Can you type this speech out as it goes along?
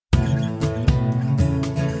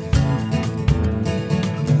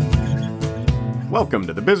Welcome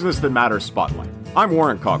to the Business That Matters Spotlight. I'm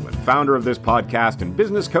Warren Coughlin, founder of this podcast and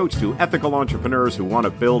business coach to ethical entrepreneurs who want to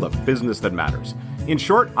build a business that matters. In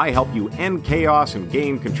short, I help you end chaos and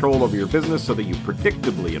gain control over your business so that you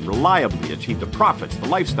predictably and reliably achieve the profits, the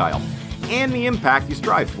lifestyle, and the impact you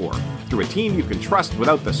strive for through a team you can trust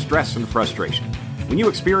without the stress and frustration. When you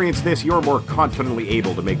experience this, you're more confidently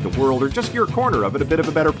able to make the world or just your corner of it a bit of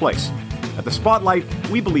a better place. At the Spotlight,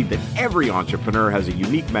 we believe that every entrepreneur has a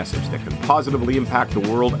unique message that can positively impact the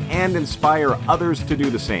world and inspire others to do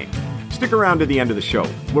the same. Stick around to the end of the show.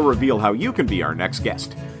 We'll reveal how you can be our next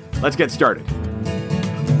guest. Let's get started.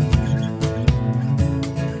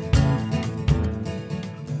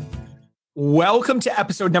 Welcome to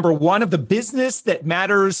episode number 1 of the Business That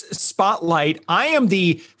Matters Spotlight. I am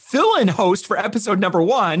the fill-in host for episode number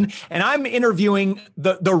 1, and I'm interviewing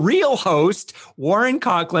the real host, Warren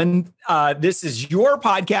Coughlin. This is your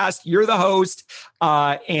podcast. You're the host.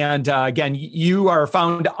 And again, you are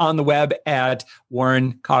found on the web at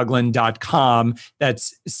warrencoughlin.com.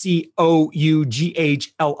 That's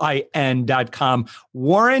COUGHLIN.com.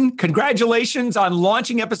 Warren, congratulations on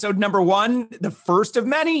launching episode number 1, the first of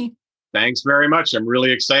many. Thanks very much. I'm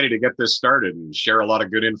really excited to get this started and share a lot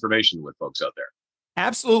of good information with folks out there.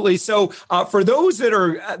 Absolutely. So for those that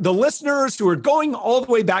are the listeners who are going all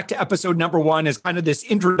the way back to episode number 1 as kind of this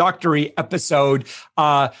introductory episode,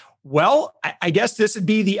 well, I guess this would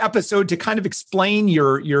be the episode to kind of explain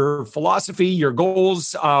your philosophy, your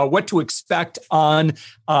goals, what to expect on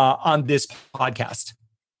this podcast.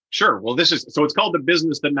 Sure. Well, it's called the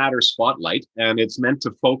Business That Matters Spotlight, and it's meant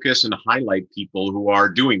to focus and highlight people who are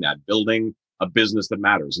doing that, building a business that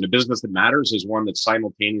matters. And a business that matters is one that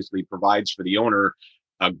simultaneously provides for the owner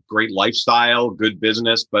a great lifestyle, good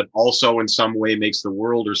business, but also in some way makes the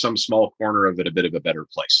world or some small corner of it a bit of a better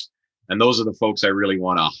place. And those are the folks I really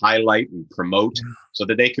want to highlight and promote so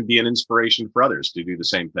that they can be an inspiration for others to do the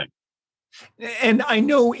same thing. And I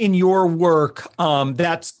know in your work,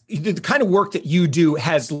 that's the kind of work that you do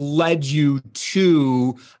has led you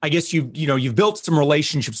to, I guess you've built some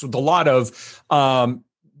relationships with a lot of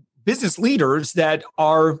business leaders that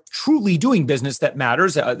are truly doing business that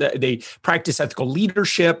matters. They practice ethical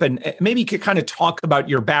leadership, and maybe you could kind of talk about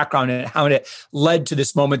your background and how it led to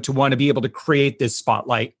this moment to want to be able to create this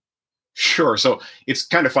spotlight. Sure. So it's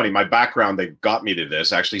kind of funny. My background that got me to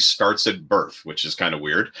this actually starts at birth, which is kind of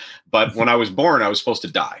weird. But when I was born, I was supposed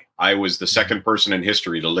to die. I was the second person in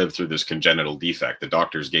history to live through this congenital defect. The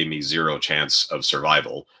doctors gave me 0 chance of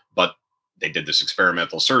survival, but they did this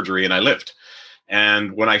experimental surgery and I lived.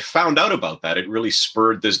 And when I found out about that, it really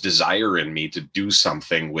spurred this desire in me to do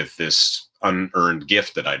something with this unearned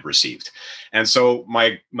gift that I'd received. And so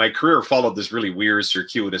my career followed this really weird,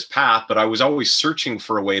 circuitous path, but I was always searching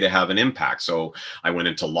for a way to have an impact. So I went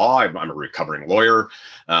into law. I'm a recovering lawyer.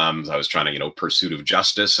 I was trying to, pursuit of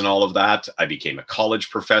justice and all of that. I became a college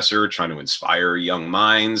professor, trying to inspire young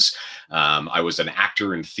minds. I was an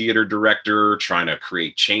actor and theater director, trying to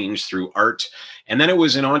create change through art. And then it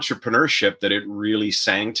was in entrepreneurship that it really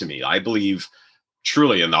sang to me. I believe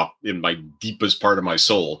truly in my deepest part of my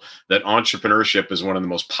soul that entrepreneurship is one of the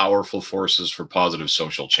most powerful forces for positive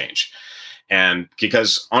social change. And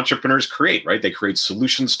because entrepreneurs create, right? They create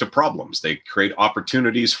solutions to problems. They create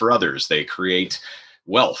opportunities for others. They create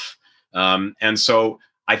wealth. And so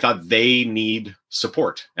I thought they need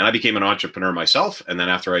support. And I became an entrepreneur myself. And then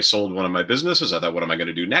after I sold one of my businesses, I thought, what am I going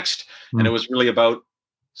to do next? And it was really about,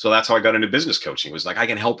 so that's how I got into business coaching. It was like, I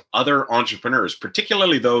can help other entrepreneurs,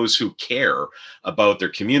 particularly those who care about their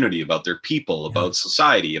community, about their people, about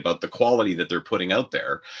society, about the quality that they're putting out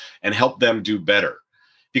there, and help them do better.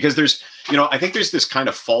 Because there's, I think there's this kind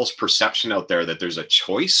of false perception out there that there's a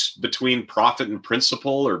choice between profit and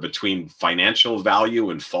principle or between financial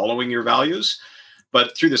value and following your values.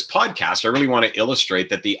 But through this podcast, I really want to illustrate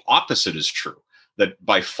that the opposite is true. That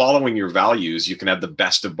by following your values, you can have the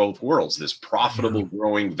best of both worlds, this profitable,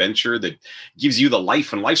 growing venture that gives you the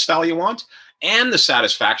life and lifestyle you want, and the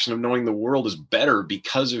satisfaction of knowing the world is better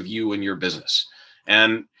because of you and your business.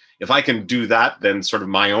 And if I can do that, then sort of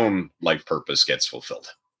my own life purpose gets fulfilled.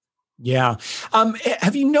 Yeah.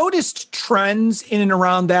 Have you noticed trends in and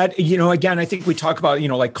around that? Again, I think we talk about,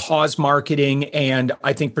 like cause marketing, and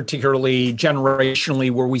I think particularly generationally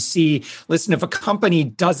where we see, listen, if a company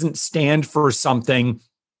doesn't stand for something,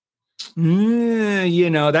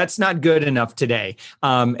 that's not good enough today.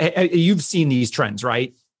 You've seen these trends,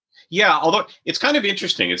 right? Yeah, although it's kind of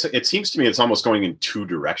interesting. It seems to me it's almost going in two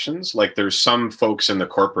directions. Like there's some folks in the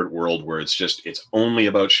corporate world where it's only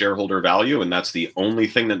about shareholder value and that's the only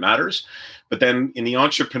thing that matters. But then in the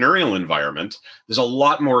entrepreneurial environment, there's a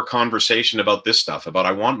lot more conversation about this stuff, about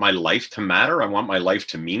I want my life to matter. I want my life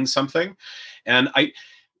to mean something. And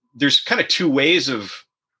there's kind of two ways of,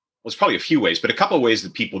 well, it's probably a few ways, but a couple of ways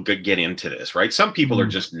that people could get into this, right? Some people are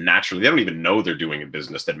just naturally, they don't even know they're doing a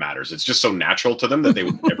business that matters. It's just so natural to them that they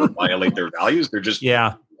would never violate their values. They're just,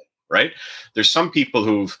 right? There's some people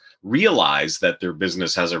who've realized that their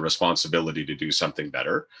business has a responsibility to do something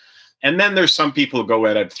better. And then there's some people who go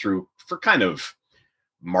at it for kind of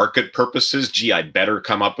market purposes. Gee, I better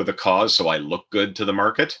come up with a cause so I look good to the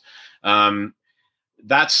market.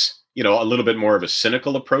 That's, a little bit more of a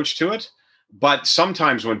cynical approach to it. But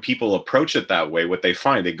sometimes when people approach it that way, what they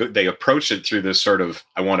find, they approach it through this sort of,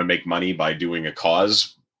 I want to make money by doing a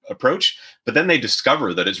cause approach. But then they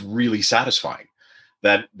discover that it's really satisfying,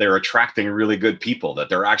 that they're attracting really good people, that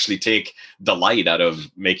they're actually take delight out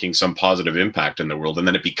of making some positive impact in the world. And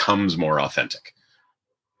then it becomes more authentic.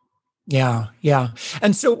 Yeah. Yeah.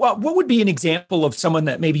 And so what would be an example of someone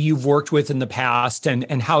that maybe you've worked with in the past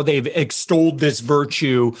and how they've extolled this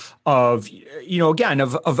virtue of, again,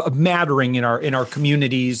 of mattering in our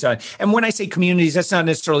communities. And when I say communities, that's not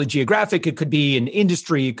necessarily geographic. It could be an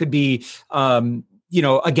industry. It could be,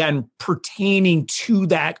 again, pertaining to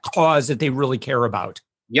that cause that they really care about.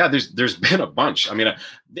 Yeah, there's been a bunch. I mean,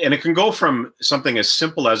 and it can go from something as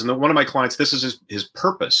simple as, and one of my clients, this is his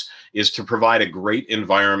purpose, is to provide a great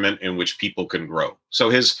environment in which people can grow. So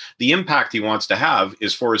the impact he wants to have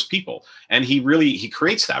is for his people. And he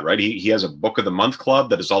creates that, right? He has a book of the month club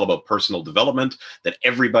that is all about personal development that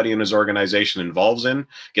everybody in his organization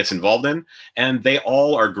gets involved in. And they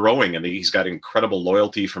all are growing, and he's got incredible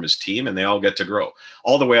loyalty from his team, and they all get to grow.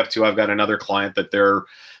 All the way up to, I've got another client that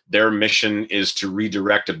their mission is to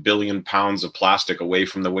redirect 1 billion pounds of plastic away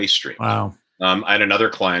from the waste stream. Wow. I had another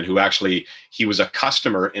client who he was a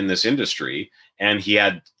customer in this industry, and he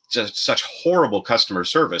had just such horrible customer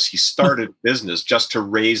service. He started business just to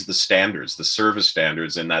raise the service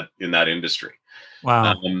standards in that industry.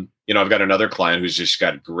 Wow. I've got another client who's just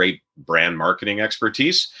got great brand marketing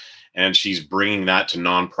expertise, and she's bringing that to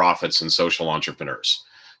nonprofits and social entrepreneurs.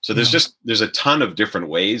 So there's a ton of different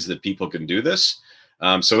ways that people can do this.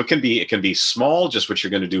 So it can be small, just what you're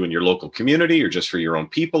going to do in your local community or just for your own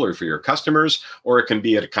people or for your customers, or it can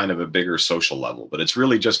be at a kind of a bigger social level. But it's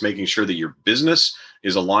really just making sure that your business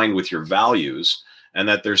is aligned with your values and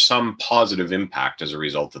that there's some positive impact as a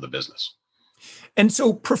result of the business. And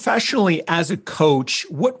so professionally as a coach,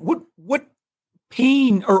 what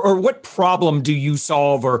pain or what problem do you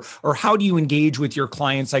solve or how do you engage with your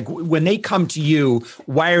clients? Like when they come to you,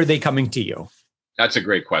 why are they coming to you? That's a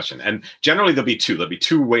great question. And generally there'll be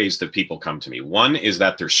two ways that people come to me. One is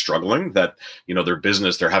that they're struggling, that, their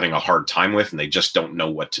business, they're having a hard time with, and they just don't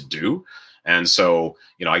know what to do. And so,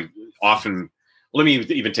 I often, let me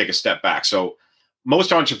even take a step back. So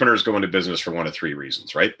most entrepreneurs go into business for one of three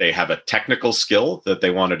reasons, right? They have a technical skill that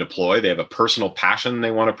they want to deploy. They have a personal passion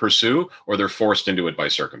they want to pursue, or they're forced into it by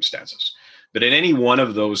circumstances. But in any one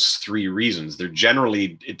of those three reasons,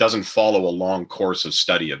 it doesn't follow a long course of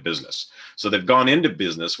study of business. So they've gone into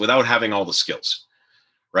business without having all the skills,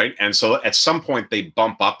 right? And so at some point they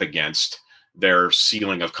bump up against their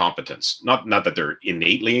ceiling of competence. Not that they're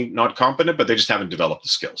innately not competent, but they just haven't developed the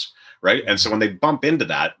skills, right? And so when they bump into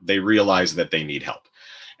that, they realize that they need help.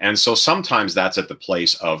 And so sometimes that's at the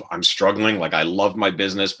place of, I'm struggling, like I love my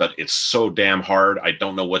business, but it's so damn hard, I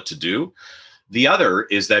don't know what to do. The other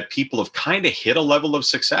is that people have kind of hit a level of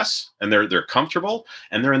success and they're comfortable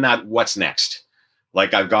and they're in that what's next.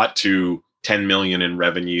 Like I've got to 10 million in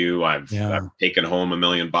revenue. I've taken home $1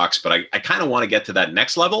 million, but I kind of want to get to that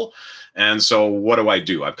next level. And so what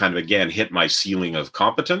do? I've kind of, again, hit my ceiling of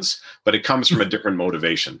competence, but it comes from a different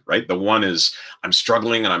motivation, right? The one is I'm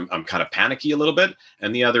struggling and I'm kind of panicky a little bit.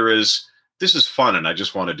 And the other is this is fun and I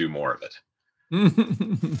just want to do more of it.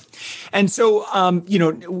 And so,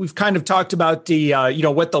 we've kind of talked about the,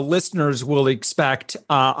 what the listeners will expect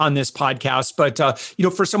on this podcast. But,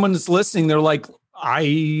 for someone that's listening, they're like,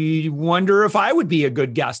 I wonder if I would be a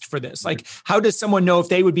good guest for this. Like, how does someone know if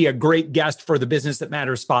they would be a great guest for the Business That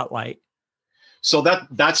Matters Spotlight? So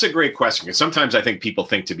that's a great question. Because sometimes I think people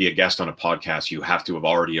think to be a guest on a podcast, you have to have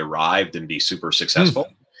already arrived and be super successful.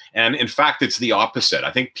 And in fact, it's the opposite.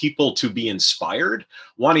 I think people, to be inspired,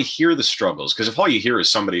 want to hear the struggles. Because if all you hear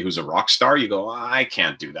is somebody who's a rock star, you go, I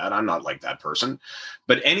can't do that. I'm not like that person.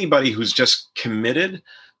 But anybody who's just committed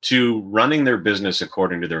to running their business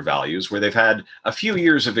according to their values, where they've had a few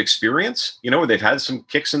years of experience, where they've had some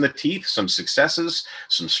kicks in the teeth, some successes,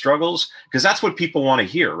 some struggles, because that's what people want to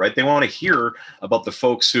hear, right? They want to hear about the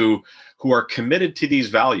folks who are committed to these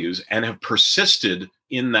values and have persisted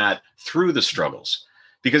in that through the struggles.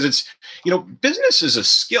 Because it's, business is a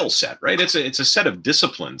skill set, right? It's a set of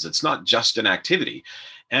disciplines. It's not just an activity.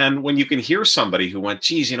 And when you can hear somebody who went,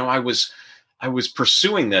 geez, I was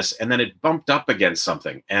pursuing this and then it bumped up against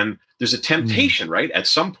something. And there's a temptation, right, at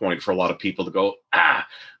some point for a lot of people to go, I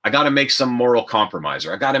got to make some moral compromise,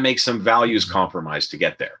 or I got to make some values compromise to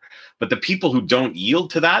get there. But the people who don't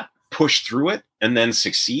yield to that, push through it, and then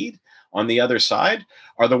succeed on the other side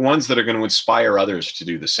are the ones that are going to inspire others to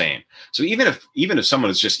do the same. So even if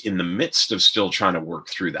someone is just in the midst of still trying to work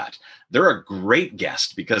through that, they're a great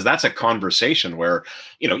guest, because that's a conversation where,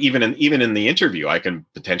 even in the interview, I can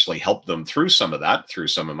potentially help them through some of that, through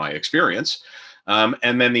some of my experience.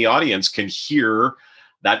 And then the audience can hear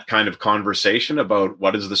that kind of conversation about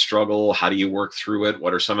what is the struggle, how do you work through it,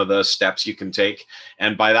 what are some of the steps you can take.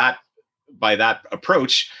 And by that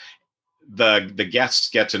approach, the guests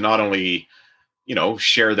get to not only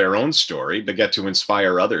share their own story, but get to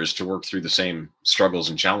inspire others to work through the same struggles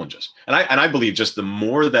and challenges. And I believe just the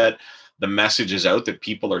more that the message is out that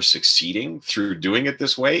people are succeeding through doing it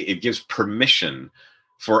this way, it gives permission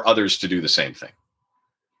for others to do the same thing.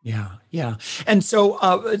 Yeah. Yeah. And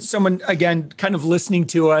so someone, again, kind of listening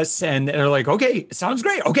to us and they're like, okay, sounds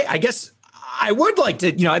great. Okay, I guess I would like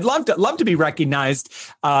to, I'd love to be recognized,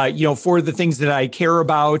 for the things that I care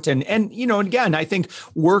about. And again, I think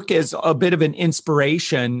work is a bit of an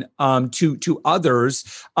inspiration to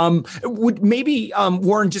others. Would maybe,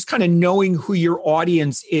 Warren, just kind of knowing who your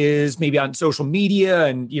audience is, maybe on social media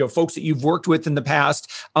and, folks that you've worked with in the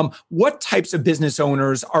past, what types of business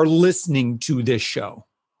owners are listening to this show?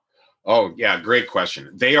 Oh, yeah. Great question.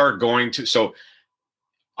 They are going to, so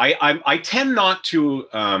I tend not to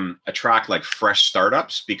attract like fresh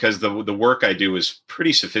startups, because the work I do is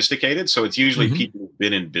pretty sophisticated. So it's usually people who've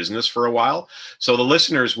been in business for a while. So the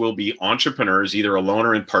listeners will be entrepreneurs, either alone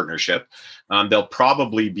or in partnership. They'll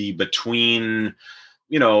probably be between,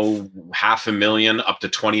 $500,000 up to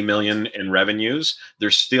 20 million in revenues. They're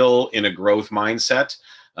still in a growth mindset,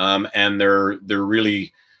 and they're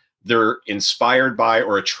inspired by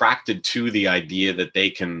or attracted to the idea that they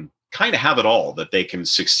can kind of have it all, that they can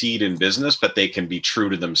succeed in business, but they can be true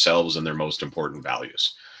to themselves and their most important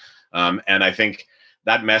values. And I think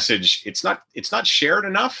that message, it's not shared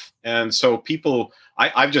enough. And so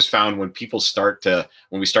I've just found when we start to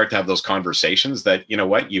have those conversations that,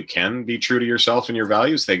 you can be true to yourself and your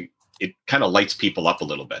values, it kind of lights people up a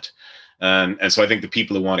little bit. And so I think the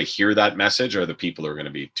people who want to hear that message are the people who are going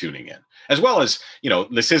to be tuning in, as well as,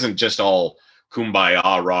 this isn't just all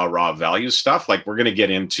kumbaya, rah values stuff. Like, we're going to get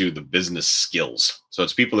into the business skills. So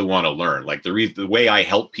it's people who want to learn. Like, the way I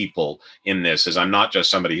help people in this is I'm not just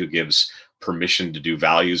somebody who gives permission to do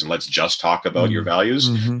values and let's just talk about your values.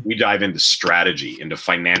 We dive into strategy, into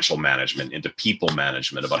financial management, into people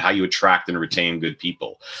management, about how you attract and retain good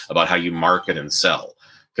people, about how you market and sell.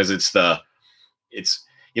 Because I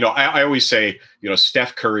always say,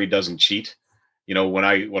 Steph Curry doesn't cheat. When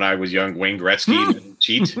I was young, Wayne Gretzky didn't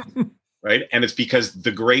cheat. Right. And it's because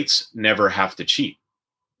the greats never have to cheat,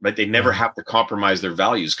 right? They never have to compromise their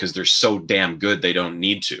values because they're so damn good. They don't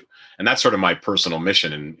need to. And that's sort of my personal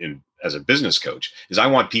mission in as a business coach, is I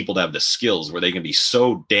want people to have the skills where they can be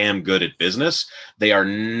so damn good at business. They are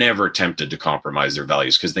never tempted to compromise their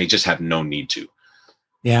values because they just have no need to.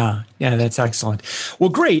 Yeah, that's excellent.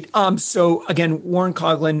 Well, great. So again, Warren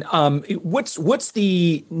Coughlin, what's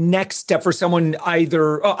the next step for someone?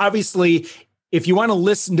 Obviously, if you want to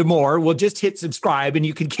listen to more, we'll just hit subscribe and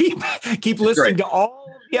you can keep listening to all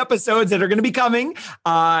the episodes that are going to be coming.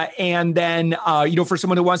 And then, for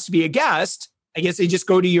someone who wants to be a guest, I guess they just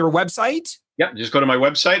go to your website. Yep. Just go to my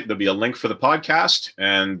website. There'll be a link for the podcast,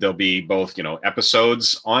 and there'll be both,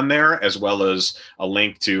 episodes on there, as well as a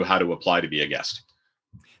link to how to apply to be a guest.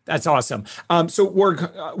 That's awesome. So Warren,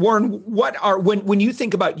 when you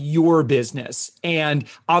think about your business, and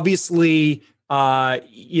obviously,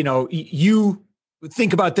 you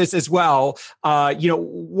think about this as well.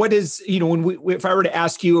 What is, if I were to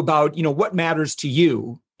ask you about, what matters to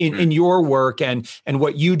you in your work and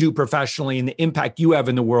what you do professionally and the impact you have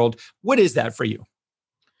in the world, what is that for you?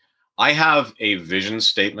 I have a vision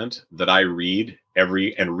statement that I read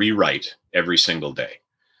and rewrite every single day.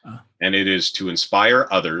 And it is to inspire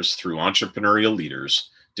others through entrepreneurial leaders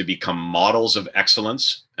to become models of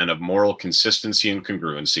excellence and of moral consistency and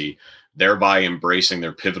congruency, thereby embracing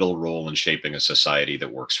their pivotal role in shaping a society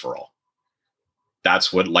that works for all.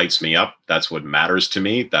 that's what lights me up. That's what matters to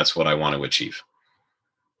me. That's what I want to achieve.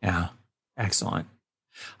 Yeah. Excellent.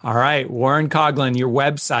 All right. Warren Coughlin, your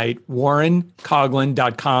website,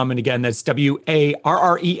 warrencoughlin.com. And again, that's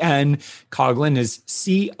WARREN. Coughlin is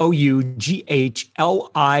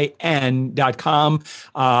COUGHLIN.com.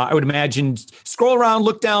 I would imagine scroll around,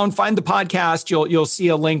 look down, find the podcast. You'll see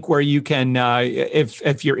a link where you can,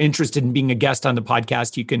 if you're interested in being a guest on the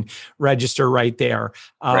podcast, you can register right there.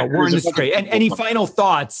 Right. Warren, this is great. And any final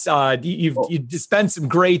thoughts? You've dispensed some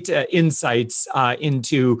great insights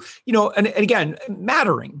into, and again,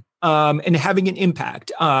 mattering and having an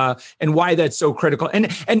impact and why that's so critical.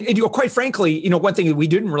 And quite frankly, one thing that we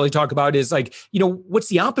didn't really talk about is like, what's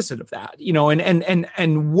the opposite of that,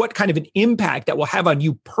 and what kind of an impact that will have on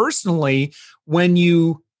you personally when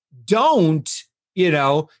you don't,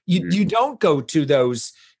 you don't go to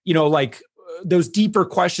those, like those deeper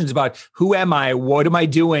questions about who am I? What am I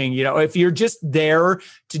doing? If you're just there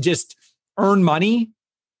to just earn money,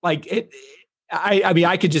 like it, I mean,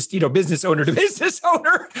 I could just, business owner to business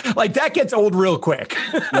owner, like that gets old real quick.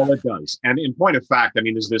 Well, it does. And in point of fact, I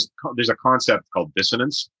mean, there's a concept called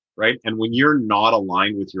dissonance, right? And when you're not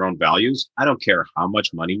aligned with your own values, I don't care how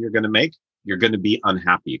much money you're going to make, you're going to be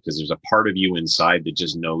unhappy because there's a part of you inside that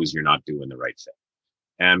just knows you're not doing the right thing.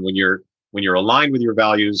 And when you're aligned with your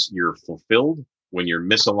values, you're fulfilled. When you're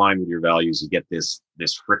misaligned with your values, you get this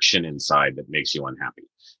friction inside that makes you unhappy.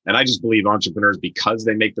 And I just believe entrepreneurs, because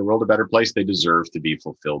they make the world a better place, they deserve to be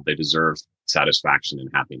fulfilled. They deserve satisfaction and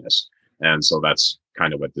happiness. And so that's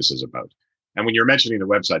kind of what this is about. And when you're mentioning the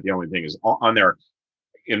website, the only thing is on there,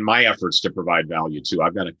 in my efforts to provide value too,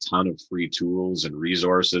 I've got a ton of free tools and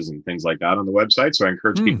resources and things like that on the website. So I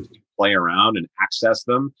encourage people to play around and access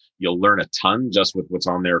them. You'll learn a ton just with what's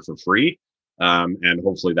on there for free. And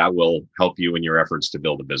hopefully that will help you in your efforts to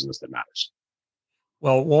build a business that matters.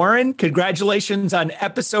 Well, Warren, congratulations on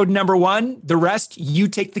episode number 1. The rest, you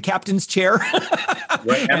take the captain's chair.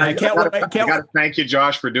 Right. And I got to thank you,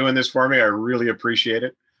 Josh, for doing this for me. I really appreciate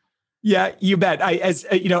it. Yeah, you bet.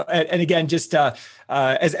 And again, just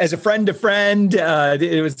as a friend to friend,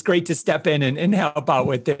 it was great to step in and help out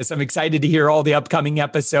with this. I'm excited to hear all the upcoming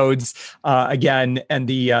episodes again, and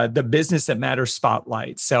the Business That Matters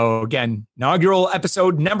Spotlight. So again, inaugural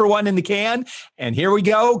episode number 1 in the can, and here we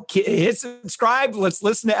go. Hit subscribe. Let's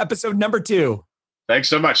listen to episode number 2. Thanks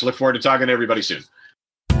so much. Look forward to talking to everybody soon.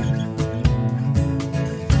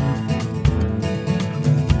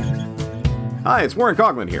 Hi, it's Warren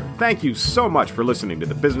Coughlin here. Thank you so much for listening to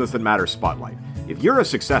the Business That Matters Spotlight. If you're a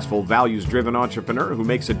successful, values-driven entrepreneur who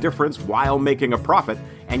makes a difference while making a profit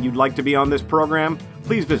and you'd like to be on this program,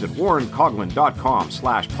 please visit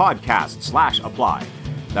warrencoughlin.com/podcast/apply.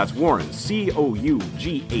 That's Warren,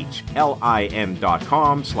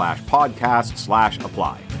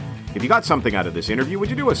 COUGHLIN.com/podcast/apply. If you got something out of this interview,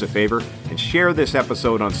 would you do us a favor and share this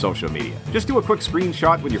episode on social media? Just do a quick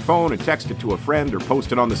screenshot with your phone and text it to a friend or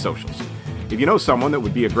post it on the socials. If you know someone that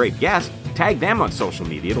would be a great guest, tag them on social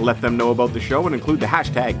media to let them know about the show and include the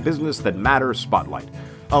hashtag Business That Matters Spotlight.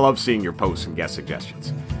 I love seeing your posts and guest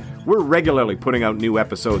suggestions. We're regularly putting out new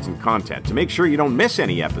episodes and content. To make sure you don't miss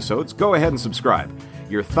any episodes, go ahead and subscribe.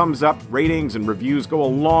 Your thumbs up, ratings, and reviews go a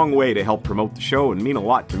long way to help promote the show and mean a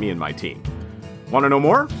lot to me and my team. Want to know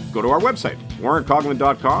more? Go to our website,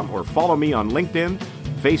 warrencoughlin.com, or follow me on LinkedIn,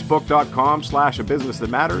 facebook.com/A Business That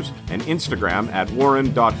Matters, and Instagram at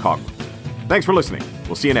warren.coughlin. Thanks for listening.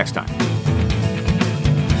 We'll see you next time.